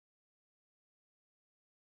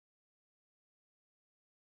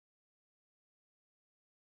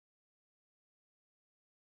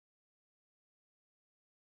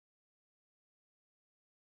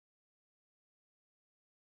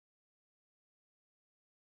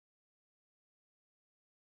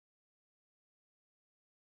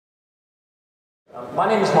My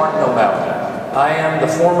name is Martin O'Malley. I am the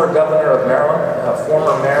former governor of Maryland,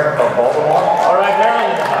 former mayor of Baltimore. All right,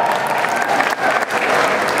 Maryland.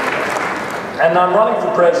 And I'm running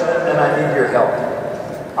for president, and I need your help.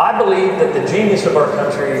 I believe that the genius of our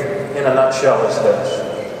country, in a nutshell, is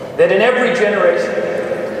this: that in every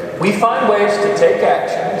generation, we find ways to take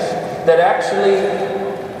actions that actually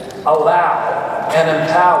allow and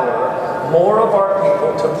empower more of our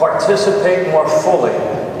people to participate more fully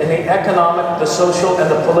in the economic, the social, and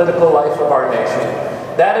the political life of our nation.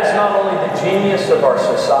 That is not only the genius of our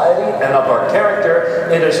society and of our character,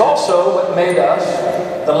 it is also what made us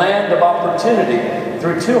the land of opportunity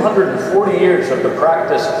through 240 years of the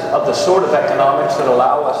practice of the sort of economics that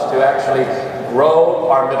allow us to actually grow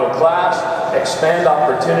our middle class, expand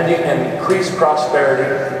opportunity, and increase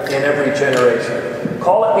prosperity in every generation.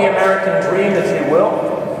 Call it the American dream, if you will.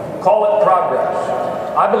 Call it progress.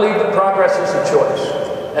 I believe that progress is a choice.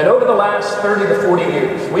 And over the last 30 to 40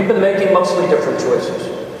 years, we've been making mostly different choices.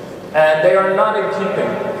 And they are not in keeping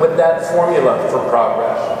with that formula for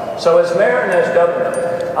progress. So as mayor and as governor,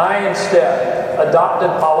 I instead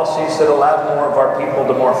adopted policies that allowed more of our people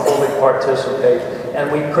to more fully participate. And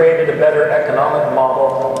we created a better economic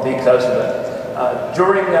model because of it.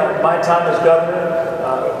 During my time as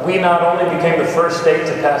governor, we not only became the first state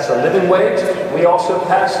to pass a living wage, we also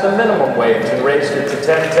passed the minimum wage and raised it to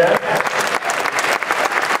 $10.10.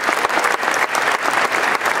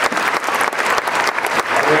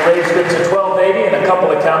 We raised it to $12.80 in a couple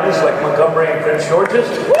of counties like Montgomery and Prince George's.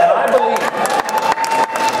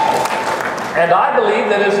 And I believe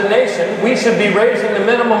that as a nation, we should be raising the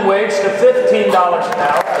minimum wage to $15 an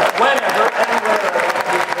hour whenever and wherever.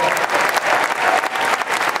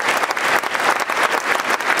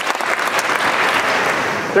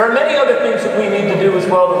 There are many other things that we need to do as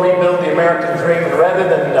well to rebuild the American dream, and rather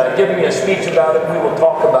than giving me a speech about it, we will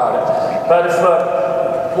talk about it. But if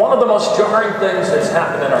one of the most jarring things that's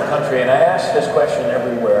happened in our country, and I ask this question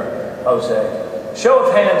everywhere, Jose, show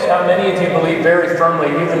of hands, how many of you believe very firmly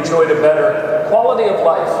you've enjoyed a better quality of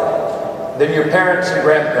life than your parents and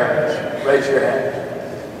grandparents? Raise your hand.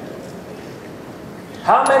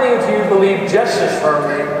 How many of you believe just as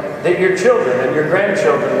firmly that your children and your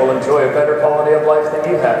grandchildren will enjoy a better quality of life than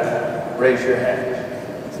you have? Raise your hand.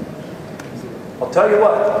 I'll tell you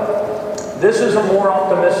what, this is a more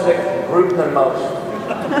optimistic group than most.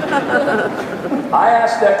 I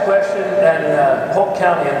asked that question in Polk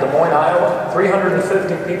County in Des Moines, Iowa,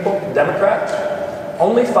 350 people, Democrats.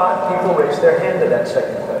 Only 5 people raised their hand to that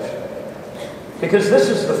second question. Because this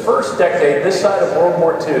is the first decade, this side of World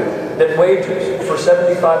War II, that wages for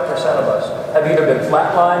 75% of us have either been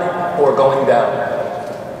flatlining or going down.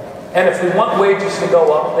 And if we want wages to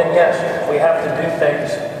go up, then yes, we have to do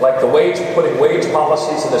things like putting wage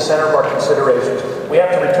policies in the center of our considerations. We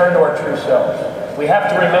have to return to our true selves. We have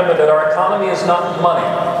to remember that our economy is not money.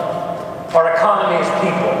 Our economy is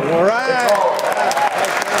people. All right. It's all of that.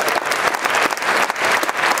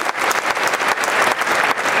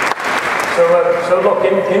 So look,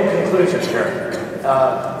 in conclusion here,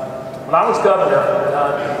 when I was governor,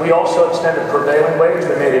 we also extended prevailing wage.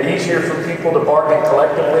 We made it easier for people to bargain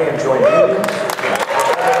collectively and join unions.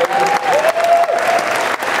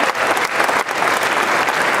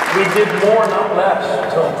 We did more, not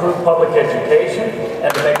less, to improve public education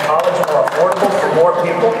and to make college more affordable for more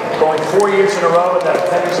people, going 4 years in a row with that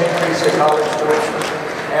pennies increase to college tuition.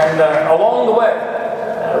 And along the way,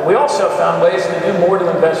 we also found ways to do more to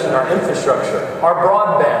invest in our infrastructure, our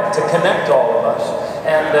broadband, to connect all of us,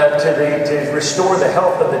 and to restore the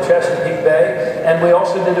health of the Chesapeake Bay. And we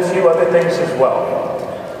also did a few other things as well.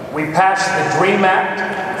 We passed the DREAM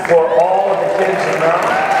Act for all of the kids in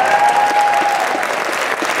Maryland.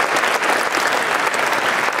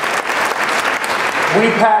 We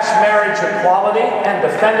passed marriage equality and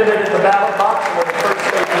defended it at the ballot box, and we're the first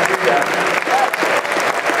state to do that.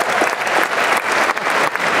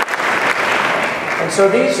 And so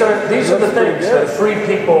these are the things that a free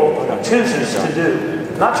people chooses to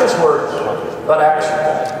do. Not just words, but action.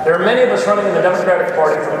 There are many of us running in the Democratic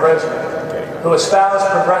Party for president who espouse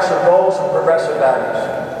progressive goals and progressive values.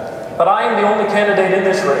 But I am the only candidate in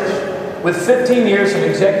this race with 15 years of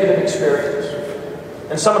executive experience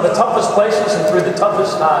in some of the toughest places and through the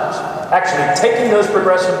toughest times, actually taking those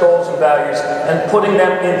progressive goals and values and putting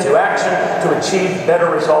them into action to achieve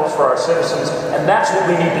better results for our citizens. And that's what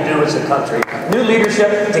we need to do as a country. New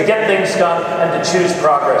leadership to get things done and to choose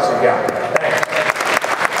progress again. Thanks.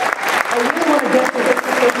 I really want to get to this.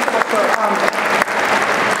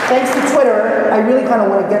 Thanks to Twitter, I really kind of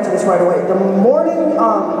want to get to this right away. The morning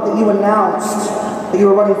that you announced that you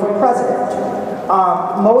were running for president,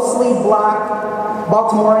 mostly black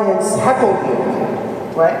Baltimoreans heckled you,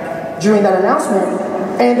 right, during that announcement,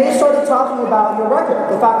 and they started talking about your record,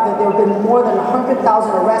 the fact that there have been more than 100,000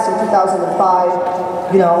 arrests in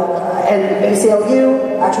 2005, and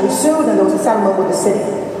ACLU actually sued, and there was a settlement with the city.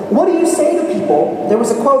 What do you say to people? There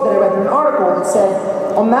was a quote that I read in an article that said,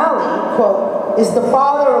 O'Malley, quote, is the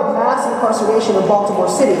father of mass incarceration in Baltimore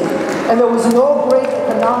City, and there was no great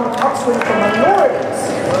economic upswing for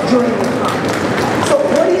minorities during this time. So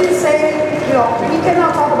what do you say? We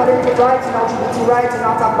cannot talk about immigrant rights and LGBT rights and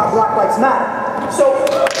not talk about Black Lives Matter. So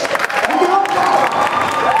we can all talk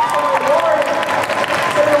about it.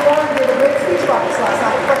 Senator Warren did a great speech about this last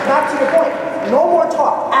night. But back to your point, no more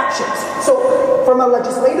talk, actions. So from a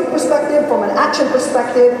legislative perspective, from an action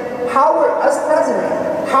perspective, as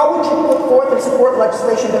president, how would you put forth and support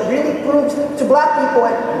legislation that really proves to black people,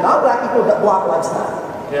 and not black people, that Black Lives Matter?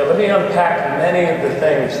 Yeah, let me unpack many of the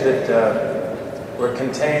things that were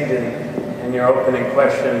contained in your opening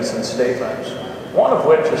questions and statements, one of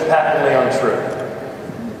which is patently untrue.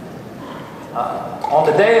 On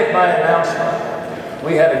the day of my announcement,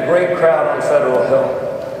 we had a great crowd on Federal Hill,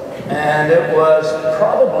 and it was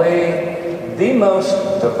probably the most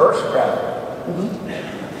diverse crowd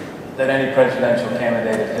that any presidential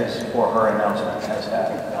candidate at his or her announcement has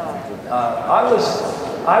had. I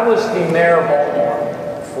was the mayor of Baltimore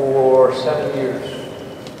for 7 years.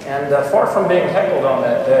 And far from being heckled on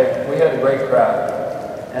that day, we had a great crowd.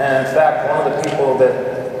 And in fact, one of the people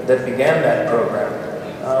that began that program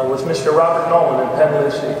was Mr. Robert Nolan in Penn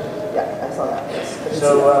Lucy. Yeah, I saw that. Yes.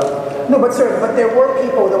 So, no, but sir, but there were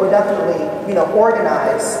people that were definitely,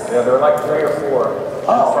 organized. Yeah, there were like 3 or 4.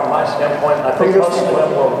 Oh. From my standpoint, I think most of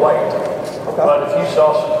them were white. Okay. But if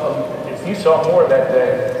you saw more that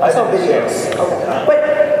day, I saw videos. Okay. But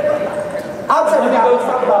outside of that, let's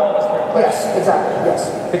talk about. Yes, exactly,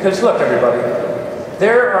 yes. Because look, everybody,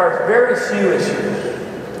 there are very few issues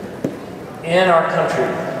in our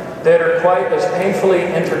country that are quite as painfully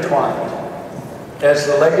intertwined as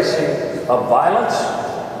the legacy of violence,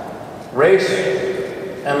 race,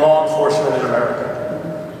 and law enforcement in America.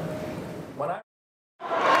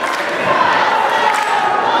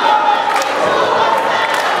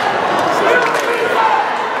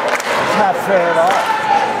 It's not fair at all.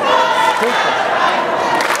 Stupid.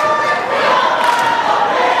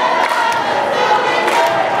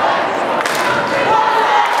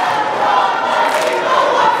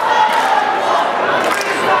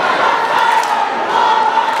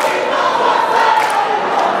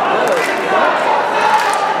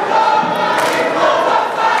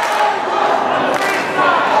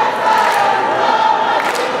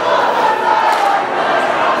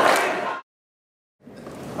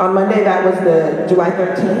 On Monday, that was the July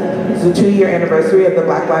 13th. It's the 2-year anniversary of the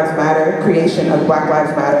Black Lives Matter, creation of Black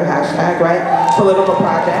Lives Matter hashtag, right? Political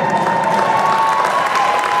project.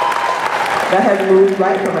 That has moved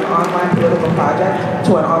right from an online political project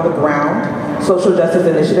to an on-the-ground social justice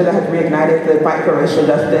initiative that has reignited the fight for racial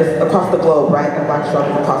justice across the globe, right? And Black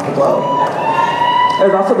struggles across the globe.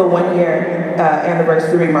 There's also the 1-year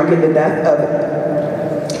anniversary marking the death of,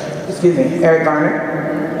 Eric Garner.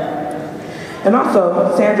 And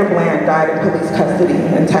also, Sandra Bland died in police custody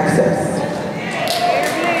in Texas.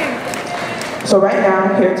 So right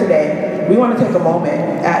now, here today, we want to take a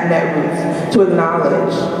moment at Netroots to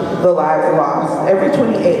acknowledge the lives lost every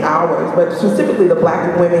 28 hours, but specifically the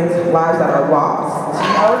Black women's lives that are lost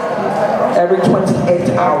every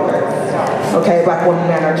 28 hours. Okay, Black woman,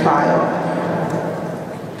 man, or child.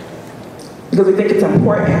 Because we think it's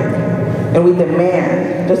important, and we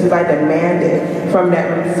demand, just as I demanded from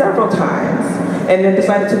Netroots several times, and then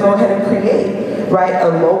decided to go ahead and create, right, a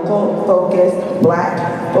local-focused,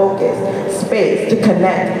 Black-focused space to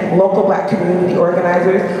connect local Black community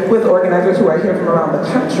organizers with organizers who are here from around the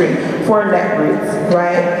country for Netroots,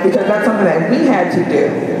 right? Because that's something that we had to do,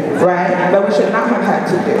 right? But we should not have had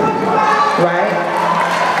to do, right?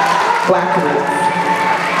 Black Roots.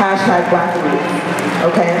 Hashtag Black Roots,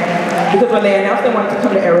 okay? Because when they announced they wanted to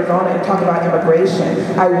come to Arizona and talk about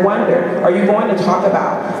immigration, I wonder, are you going to talk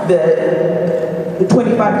about the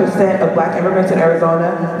 25% of Black immigrants in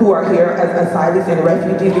Arizona who are here as asylees and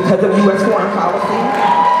refugees because of U.S. foreign policy?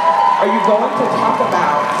 Are you going to talk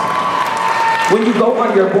about, when you go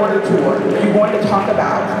on your border tour, are you going to talk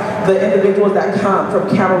about the individuals that come from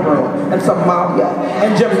Cameroon and Somalia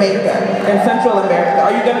and Jamaica and Central America?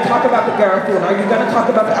 Are you going to talk about the Garifuna? Are you going to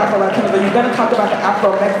talk about the Afro-Latinos? Are you going to talk about the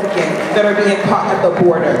Afro-Mexicans that are being caught at the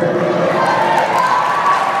border?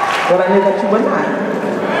 But I knew that you would not.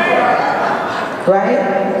 Right?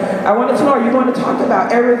 I wanted to know, are you going to talk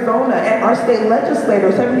about Arizona and our state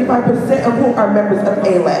legislators, 75% of whom are members of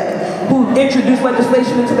ALEC? who introduced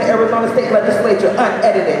legislation into the Arizona State Legislature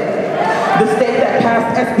unedited. The state that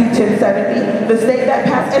passed SB 1070, the state that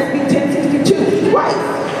passed SB 1062 twice,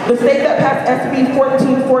 the state that passed SB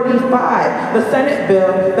 1445, the Senate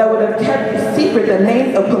bill that would have kept secret the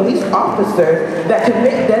names of police officers that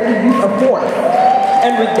commit deadly use of force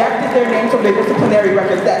and redacted their names from their disciplinary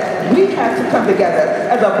records, that we had to come together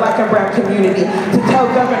as a black and brown community to tell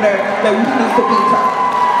Governor that we need to be tough.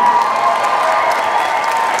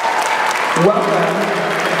 Welcome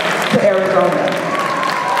to Arizona.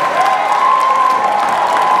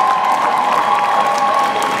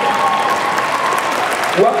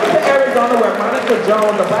 Welcome to Arizona, where Monica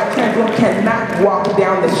Jones, the black trans woman, cannot walk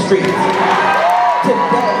down the street.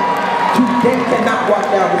 Today cannot walk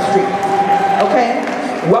down the street. Okay?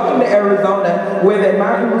 Welcome to Arizona, where the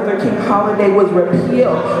Martin Luther King holiday was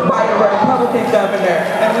repealed by a Republican governor,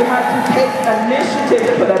 and we had to take initiative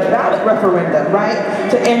to put a ballot referendum, right,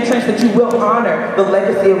 to entrench that you will honor the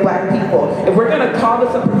legacy of black people. If we're going to call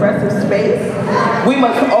this a progressive space, we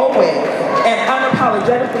must always and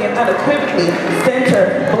unapologetically and unequivocally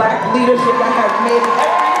center black leadership that has made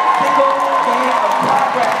every single gain of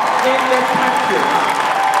progress in this country.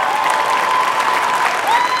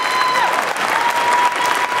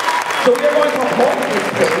 So we are going to hold this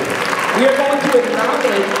space. We are going to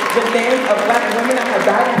acknowledge the names of black women that have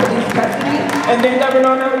died in police custody. And then,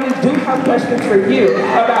 Governor, we do have questions for you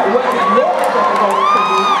about what your agenda is going to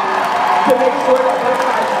be to make sure that both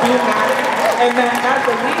sides do matter. And that as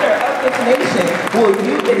the leader of this nation, will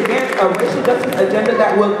you advance a racial justice agenda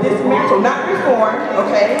that will dismantle, not reform,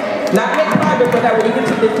 okay, not make progress, but that will begin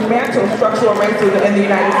to dismantle structural racism in the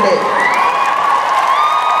United States.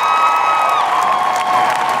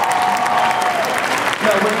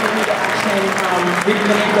 Reading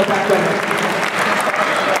the names of black women.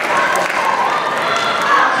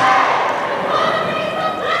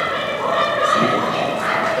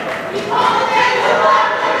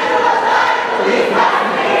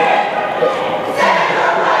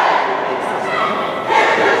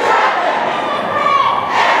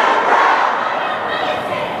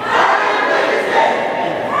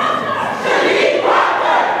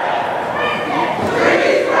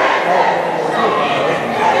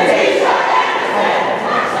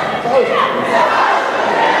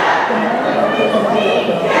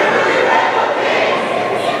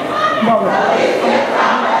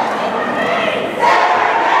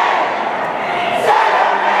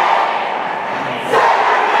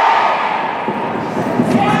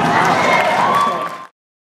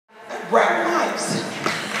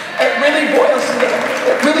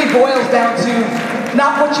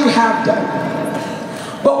 Not what you have done,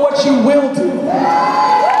 but what you will do.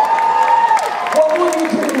 What will you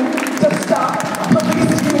do to stop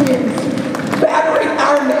police unions battering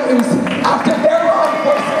our names after their law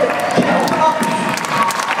enforcement killed us?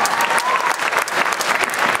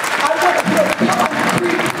 I want to hear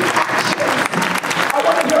concrete actions. I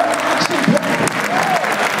want to hear an action plan.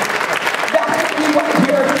 That's what we want to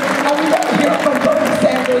hear, and we want to hear from Bernie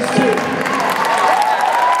Sanders too.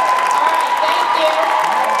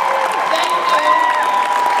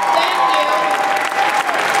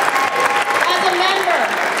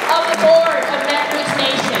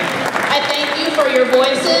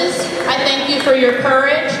 Voices. I thank you for your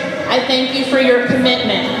courage. I thank you for your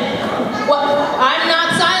commitment. Well, I'm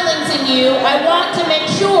not silencing you. I want to make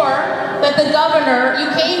sure that the governor, you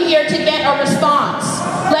came here to get a response.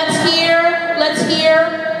 Let's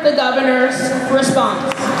hear the governor's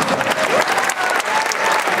response.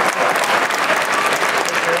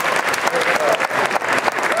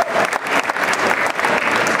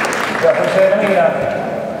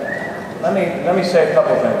 Let me say a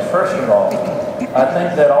couple of things. First of all, I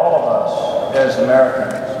think that all of us as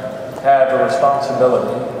Americans have a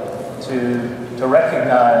responsibility to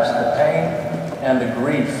recognize the pain and the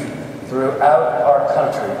grief throughout our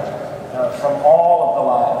country from all of the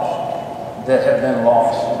lives that have been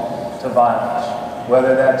lost to violence,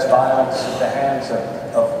 whether that's violence at the hands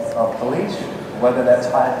of police, whether that's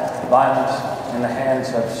violence in the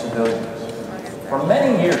hands of civilians. For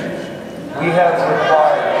many years, we have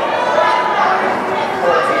required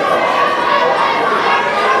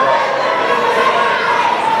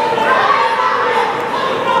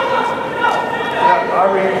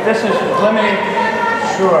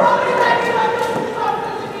Sure.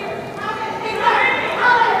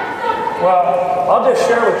 Well, I'll just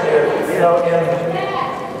share with you,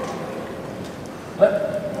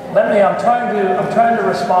 I'm trying to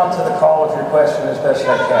respond to the call of your question as best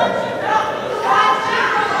I can.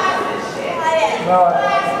 No,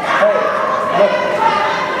 hey, look,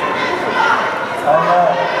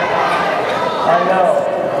 I know.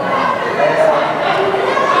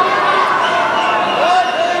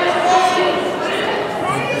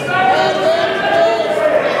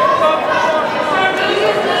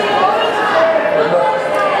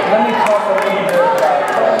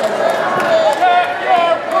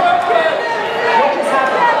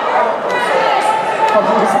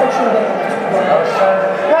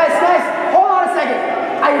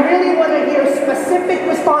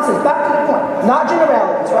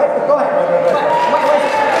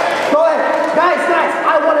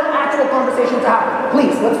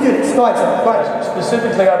 Yes, go ahead, sir. Go ahead.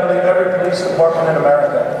 Specifically, I believe every police department in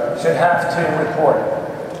America should have to report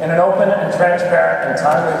in an open and transparent and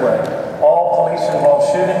timely way all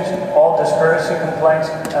police-involved shootings, all discourtesy complaints,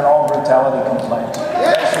 and all brutality complaints.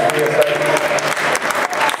 That should be effective.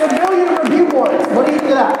 Civilian review boards. What do you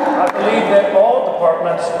think of that? I believe that all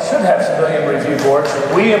departments should have civilian review boards.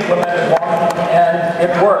 We implemented one, and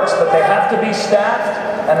it works, but they have to be staffed,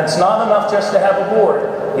 and it's not enough just to have a board.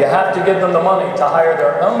 You have to give them the money to hire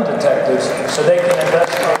their own detectives so they can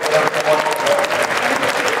investigate whatever they want to do.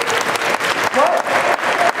 What?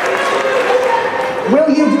 Will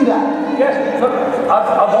you do that? Yes, look, I'm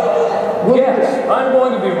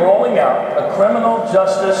going to be rolling out a criminal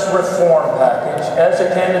justice reform package as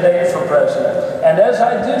a candidate for president. And as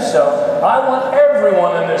I do so, I want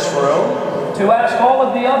everyone in this room to ask all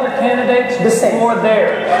of the other candidates for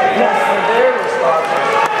theirs. Yes, for their responsibility.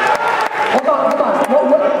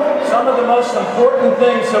 Hold on. Some of the most important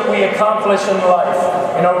things that we accomplish in life,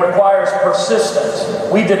 requires persistence.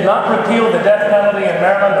 We did not repeal the death penalty in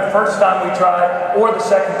Maryland the first time we tried, or the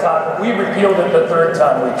second time, but we repealed it the third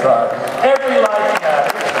time we tried. Every life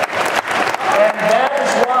matters. And that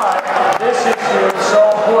is why this issue is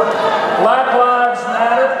so important. Black lives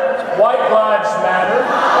matter, white lives matter,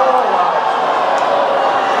 all lives matter.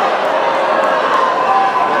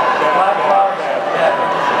 Black lives matter,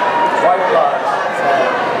 white lives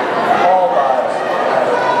matter, all lives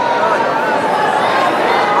matter.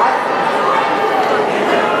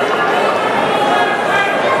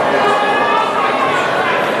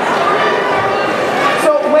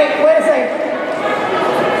 So, wait a second.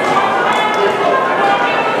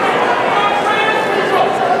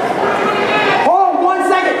 Hold on 1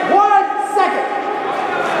 second. 1 second.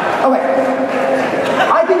 Okay.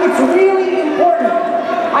 I think it's really important.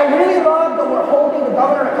 I really love that we're holding the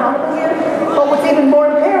governor accountable here, but what's even more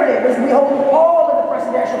imperative is we hold all of the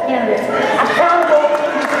presidential candidates accountable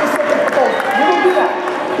to specific goals. We will do that.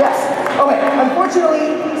 Yes. Okay.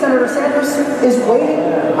 Unfortunately, Senator Sanders is waiting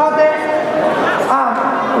out there.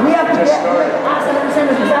 We have to ask Senator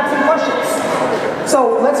Sanders the exact same questions. So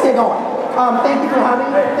let's get going. Thank you for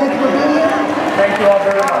having me. Thank you for being here. Thank you all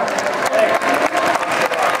very much.